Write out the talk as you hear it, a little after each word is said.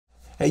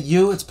Hey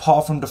you, it's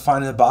Paul from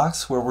Defining the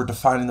Box, where we're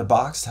defining the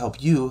box to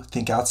help you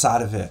think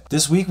outside of it.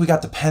 This week we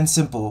got the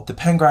PenSimple, the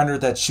pen grinder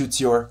that shoots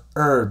your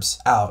herbs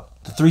out.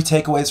 The 3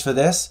 takeaways for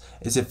this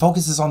is it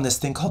focuses on this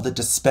thing called the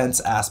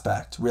dispense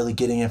aspect, really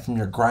getting it from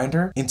your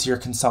grinder into your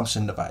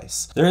consumption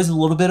device. There is a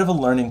little bit of a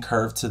learning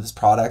curve to this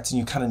product and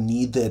you kind of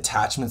need the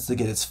attachments to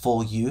get its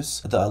full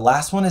use. The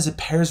last one is it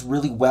pairs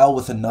really well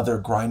with another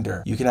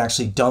grinder. You can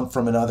actually dump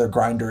from another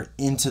grinder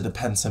into the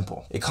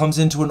PenSimple. It comes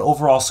into an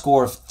overall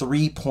score of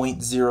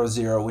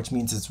 3.00, which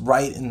means it's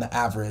right in the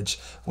average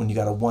when you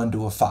got a 1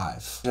 to a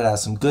 5. It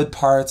has some good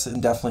parts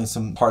and definitely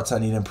some parts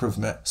that need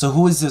improvement. So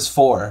who is this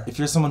for? If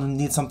you're someone who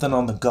needs something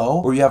on the go,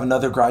 or you have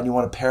another grind you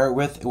want to pair it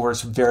with, it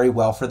works very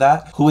well for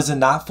that. Who is it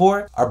not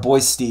for? Our boy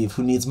Steve,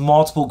 who needs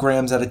multiple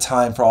grams at a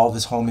time for all of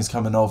his homies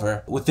coming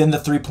over. Within the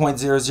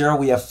 3.00,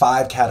 we have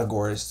 5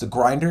 categories. The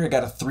grinder, it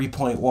got a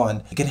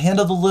 3.1. It can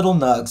handle the little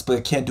nugs, but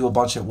it can't do a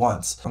bunch at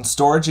once. On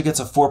storage, it gets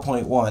a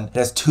 4.1. It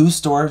has 2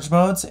 storage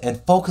modes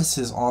and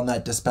focuses on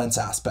that dispense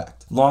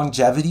aspect.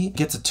 Longevity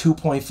gets a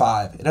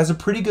 2.5. It has a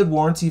pretty good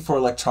warranty for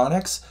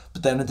electronics, but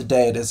at the end of the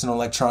day, it is an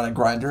electronic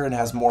grinder and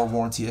has more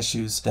warranty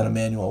issues than a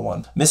manual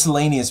one.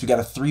 Miscellaneous, we got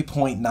a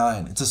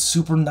 3.9. It's a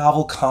super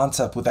novel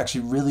concept with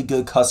actually really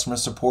good customer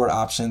support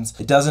options.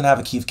 It doesn't have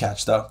a keef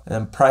catch though. And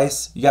then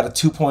price, you got a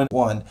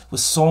 2.1.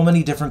 With so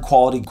many different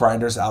quality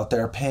grinders out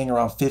there, paying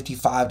around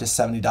 $55 to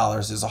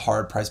 $70 is a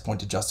hard price point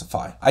to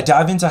justify. I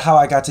dive into how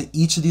I got to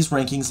each of these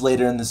rankings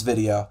later in this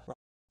video.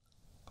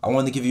 I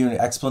want to give you an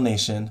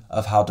explanation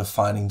of how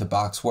defining the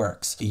box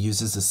works. It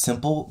uses a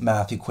simple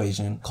math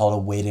equation called a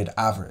weighted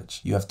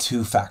average. You have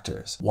 2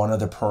 factors. One are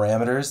the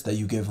parameters that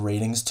you give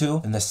ratings to,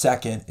 and the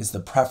second is the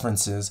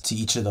preferences to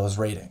each of those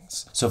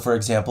ratings. So for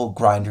example,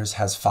 grinders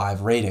has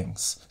 5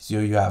 ratings. So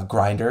you have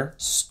grinder,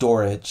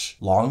 storage,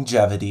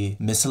 longevity,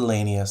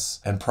 miscellaneous,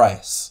 and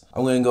price.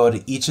 I'm going to go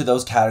to each of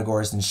those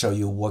categories and show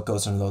you what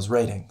goes into those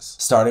ratings.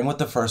 Starting with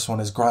the first one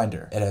is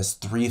grinder. It has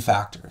 3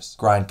 factors: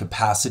 grind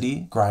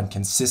capacity, grind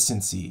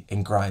consistency,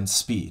 and grind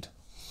speed.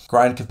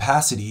 Grind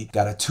capacity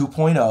got a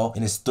 2.0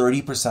 and is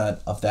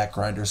 30% of that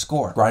grinder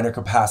score. Grinder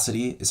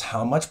capacity is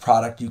how much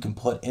product you can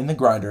put in the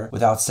grinder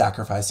without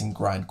sacrificing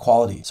grind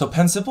quality. So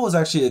PenSimple is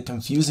actually a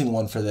confusing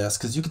one for this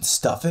because you can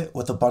stuff it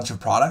with a bunch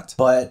of product,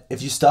 but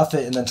if you stuff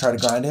it and then try to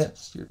grind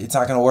it, it's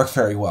not going to work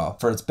very well.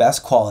 For its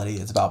best quality,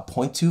 it's about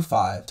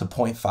 0.25 to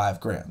 0.5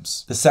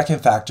 grams. The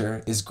second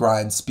factor is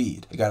grind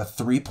speed. It got a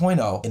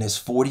 3.0 and is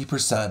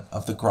 40%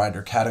 of the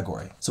grinder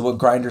category. So what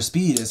grinder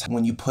speed is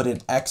when you put in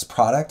X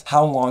product,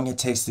 how long it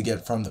takes to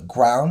get from the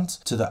ground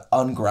to the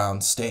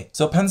unground state.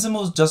 So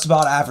PenSimple is just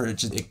about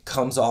average. It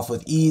comes off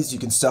with ease. You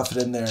can stuff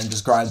it in there and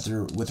just grind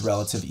through with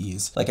relative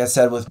ease. Like I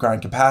said, with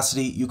grind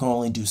capacity, you can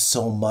only do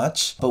so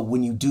much, but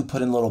when you do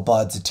put in little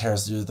buds, it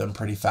tears through them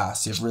pretty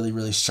fast. You have really,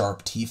 really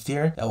sharp teeth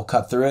here that will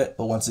cut through it,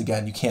 but once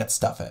again, you can't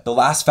stuff it. The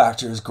last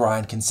factor is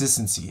grind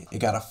consistency. It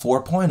got a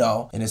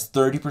 4.0 and is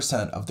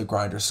 30% of the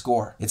grinder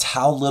score. It's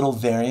how little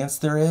variance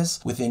there is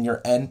within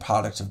your end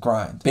product of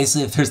grind.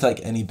 Basically, if there's like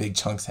any big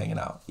chunks hanging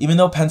out. Even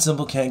though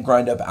PenSimple can't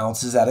grind up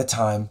ounces at a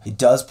time, it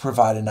does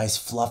provide a nice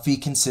fluffy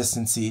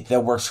consistency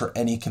that works for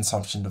any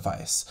consumption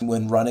device.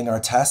 When running our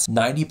tests,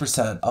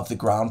 90% of the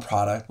ground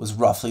product was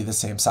roughly the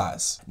same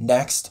size.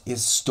 Next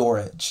is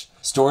storage.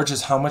 Storage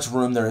is how much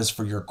room there is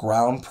for your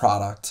ground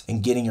product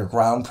and getting your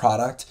ground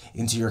product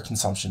into your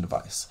consumption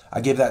device.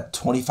 I gave that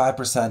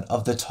 25%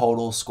 of the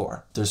total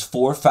score. There's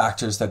 4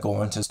 factors that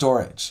go into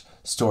storage: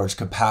 storage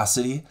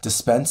capacity,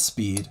 dispense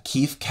speed,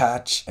 keef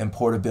catch, and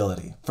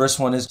portability. First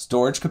one is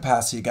storage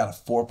capacity, got a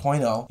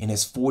 4.0 and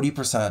is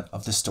 40%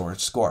 of the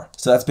storage score.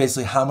 So that's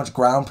basically how much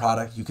ground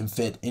product you can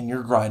fit in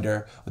your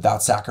grinder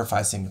without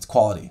sacrificing its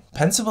quality.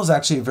 PenSimple is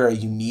actually a very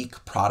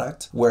unique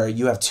product where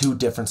you have 2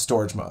 different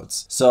storage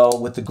modes. So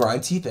with the grind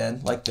teeth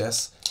in, like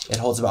this, it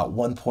holds about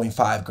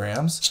 1.5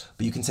 grams,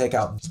 but you can take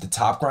out the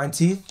top grind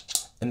teeth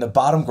and the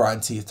bottom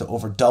grind teeth to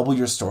over double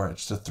your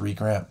storage to 3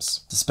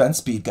 grams. Dispense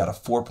speed got a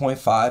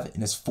 4.5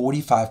 and is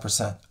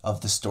 45%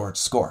 of the storage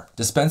score.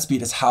 Dispense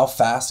speed is how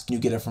fast you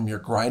get it from your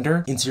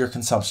grinder into your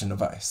consumption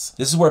device.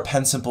 This is where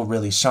PenSimple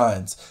really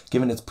shines.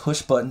 Given its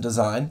push button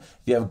design,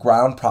 if you have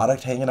ground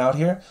product hanging out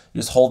here, you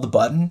just hold the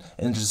button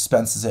and it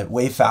dispenses it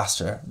way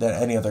faster than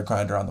any other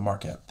grinder on the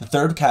market. The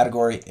third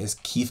category is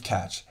keef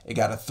catch. It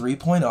got a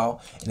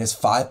 3.0 and is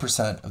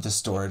 5% of the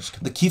storage.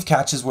 The keef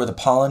catch is where the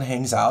pollen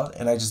hangs out,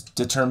 and I just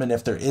determine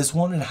if there is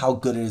one and how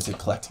good it is at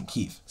collecting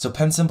keef. So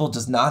PenSimple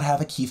does not have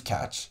a keef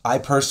catch. I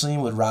personally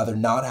would rather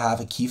not have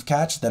a keef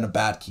catch than a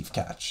bad keef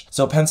catch.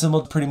 So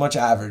PenSimple pretty much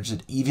average.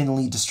 It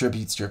evenly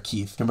distributes your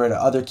keef compared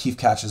to other keef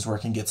catches where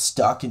it can get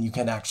stuck and you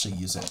can actually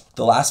use it.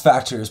 The last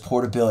factor is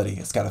portability.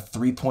 It's got a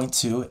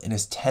 3.2 and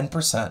is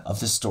 10% of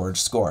the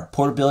storage score.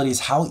 Portability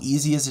is how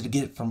easy is it to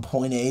get from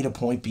point A to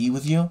point B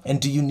with you, and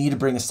do you need to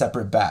bring a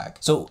separate bag?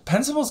 So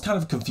PenSimple is kind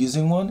of a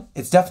confusing one.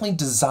 It's definitely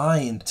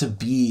designed to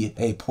be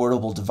a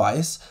portable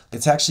device.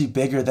 It's actually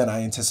bigger than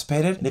I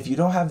anticipated, and if you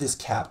don't have this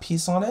cap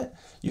piece on it,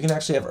 you can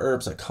actually have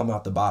herbs that come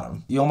out the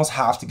bottom. You almost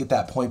have to get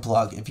that point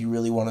plug if you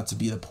really want it to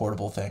be the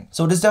portable thing.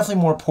 So it is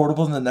definitely more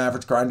portable than an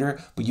average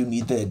grinder, but you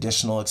need the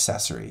additional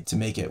accessory to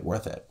make it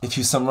worth it. If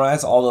you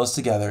summarize all those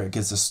together, it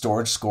gives the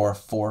storage score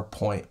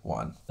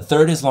 4.1. The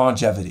third is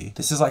longevity.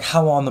 This is like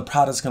how long the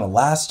product's gonna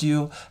last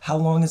you, how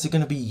long is it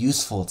gonna be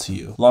useful to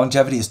you.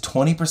 Longevity is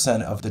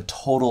 20% of the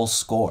total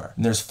score.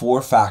 And there's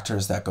 4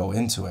 factors that go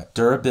into it: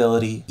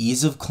 durability,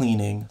 ease of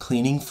cleaning,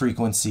 cleaning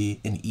frequency,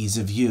 and ease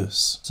of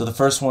use. So the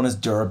first one is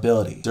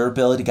durability.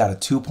 Durability got a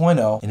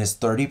 2.0 and is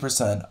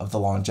 30% of the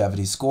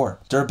longevity score.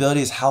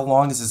 Durability is how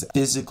long is this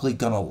physically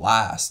gonna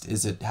last?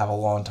 Is it have a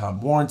long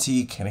time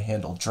warranty? Can it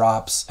handle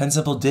drops?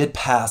 PenSimple did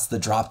pass the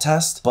drop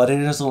test, but it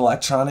is an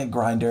electronic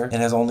grinder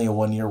and has only a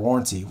 1-year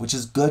warranty, which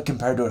is good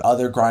compared to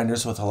other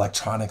grinders with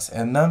electronics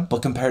in them,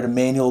 but compared to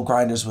manual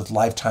grinders with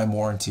lifetime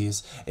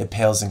warranties, it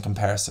pales in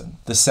comparison.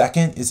 The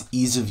second is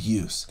ease of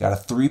use. Got a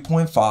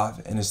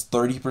 3.5 and is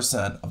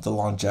 30% of the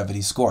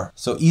longevity score.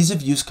 So ease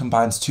of use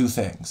combines 2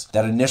 things: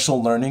 that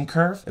initial learning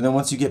curve, and then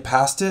once you get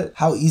past it,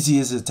 how easy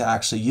is it to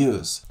actually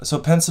use? So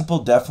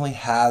PenSimple definitely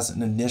has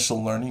an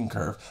initial learning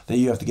curve that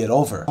you have to get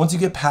over. Once you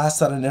get past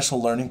that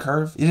initial learning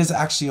curve, it is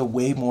actually a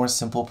way more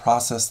simple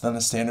process than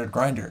a standard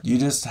grinder. You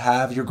just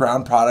have your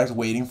ground product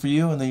waiting for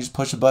you, and then you just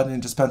push a button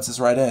and it dispenses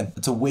right in.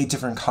 It's a way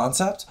different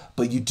concept,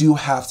 but you do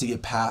have to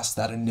get past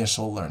that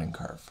initial learning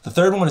curve. The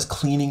third one is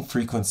cleaning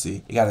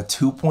frequency. You got a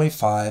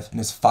 2.5 and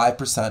is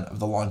 5% of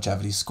the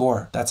longevity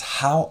score. That's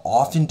how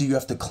often do you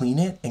have to clean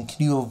it, and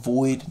can you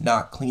avoid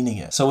not cleaning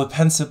it? So with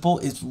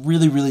PenSimple, it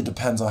really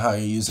depends on how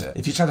you use it.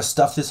 If you try to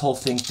stuff this whole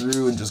thing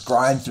through and just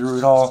grind through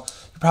it all,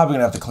 probably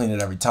gonna have to clean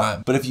it every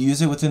time. But if you use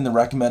it within the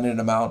recommended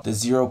amount, the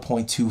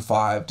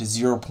 0.25 to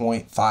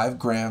 0.5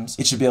 grams,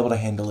 it should be able to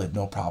handle it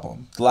no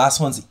problem. The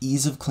last one's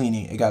ease of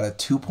cleaning. It got a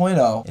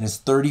 2.0 and is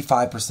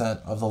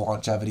 35% of the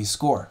longevity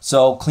score.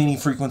 So cleaning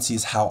frequency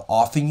is how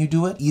often you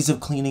do it. Ease of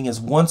cleaning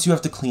is once you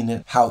have to clean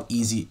it, how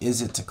easy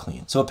is it to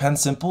clean? So a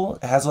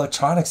PenSimple, it has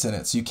electronics in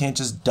it, so you can't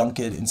just dunk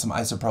it in some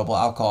isopropyl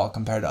alcohol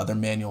compared to other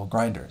manual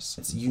grinders.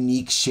 It's a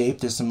unique shape.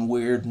 There's some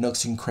weird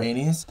nooks and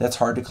crannies that's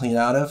hard to clean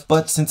out of,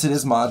 but since it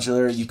is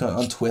modular, you can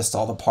untwist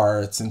all the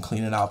parts and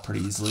clean it out pretty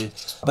easily.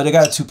 But it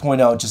got a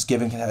 2.0 just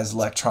given it has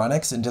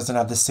electronics and doesn't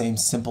have the same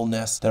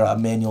simpleness that a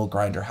manual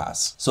grinder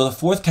has. So the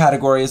fourth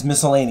category is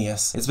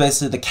miscellaneous. It's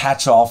basically the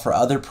catch-all for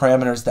other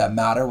parameters that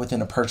matter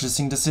within a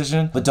purchasing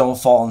decision, but don't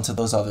fall into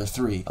those other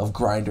 3 of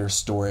grinder,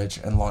 storage,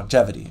 and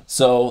longevity.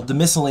 So the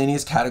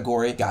miscellaneous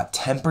category got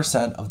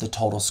 10% of the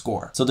total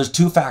score. So there's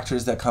 2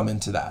 factors that come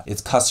into that.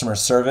 It's customer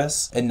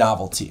service and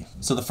novelty.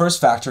 So the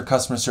first factor,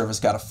 customer service,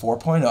 got a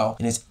 4.0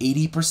 and is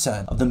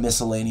 80% of the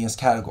miscellaneous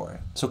category.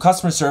 So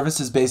customer service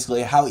is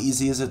basically how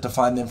easy is it to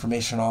find the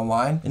information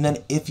online, and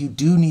then if you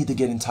do need to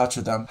get in touch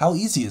with them, how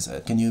easy is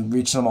it? Can you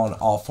reach them on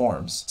all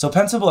forms? So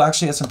PenSimple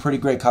actually has some pretty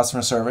great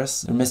customer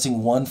service. They're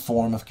missing one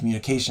form of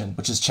communication,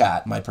 which is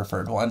chat, my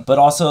preferred one, but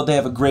also they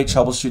have a great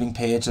troubleshooting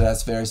page that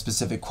has very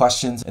specific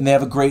questions, and they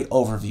have a great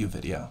overview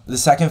video. The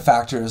second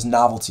factor is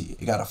novelty.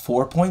 It got a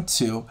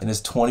 4.2 and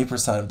is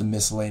 20% of the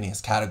miscellaneous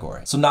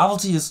category. So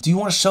novelty is, do you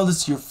want to show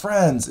this to your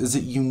friends? Is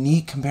it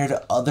unique compared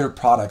to other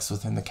products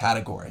within the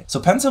category? So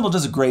PenSimple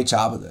does a great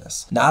job of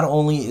this. Not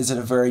only is it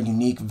a very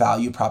unique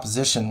value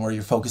proposition where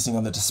you're focusing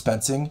on the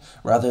dispensing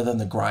rather than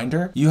the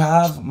grinder, you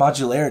have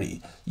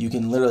modularity. You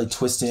can literally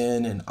twist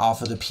in and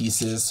off of the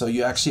pieces. So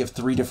you actually have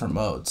 3 different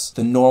modes.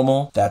 The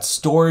normal, that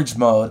storage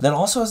mode, then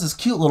also has this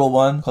cute little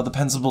one called the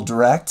PenSimple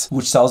Direct,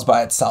 which sells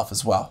by itself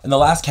as well. And the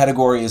last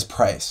category is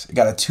price. It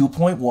got a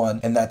 2.1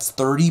 and that's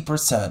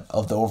 30%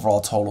 of the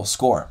overall total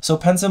score. So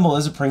PenSimple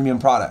is a premium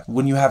product.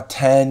 When you have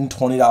 $10,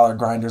 $20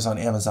 grinders on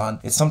Amazon,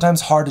 it's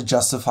sometimes hard to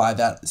justify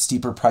that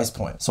steeper price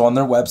point. So on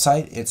their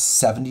website, it's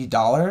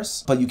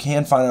 $70, but you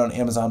can find it on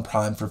Amazon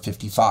Prime for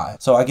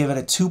 $55. So I give it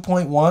a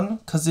 2.1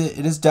 because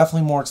it is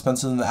definitely more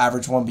expensive than the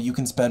average one, but you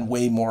can spend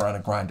way more on a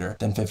grinder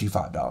than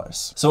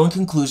 $55. So in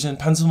conclusion,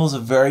 PenSimple is a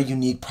very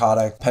unique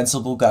product.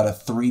 PenSimple got a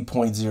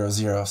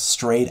 3.00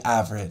 straight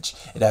average.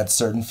 It had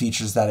certain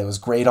features that it was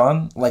great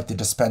on, like the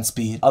dispense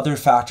speed. Other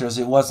factors,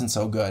 it wasn't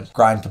so good.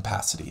 Grind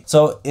capacity.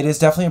 So it is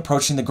definitely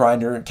approaching the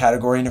grinder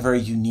category in a very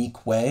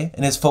unique way,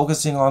 and is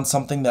focusing on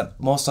something that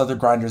most other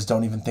grinders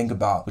don't even think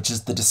about, which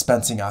is the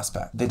dispensing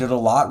aspect. They did a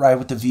lot right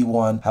with the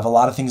V1, have a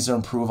lot of things to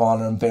improve on,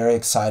 and I'm very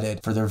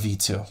excited for their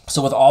V2.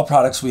 So with all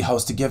products, we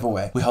host a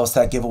giveaway. We host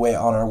that giveaway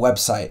on our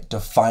website,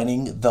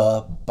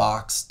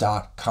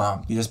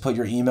 definingthebox.com. You just put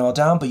your email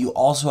down, but you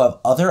also have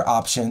other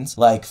options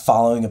like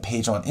following a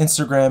page on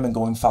Instagram and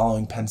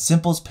following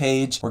PenSimple's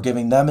page, or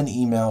giving them an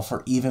email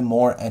for even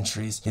more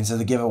entries into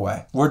the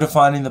giveaway. We're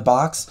defining the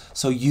box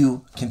so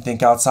you can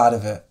think outside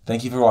of it.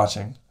 Thank you for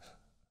watching.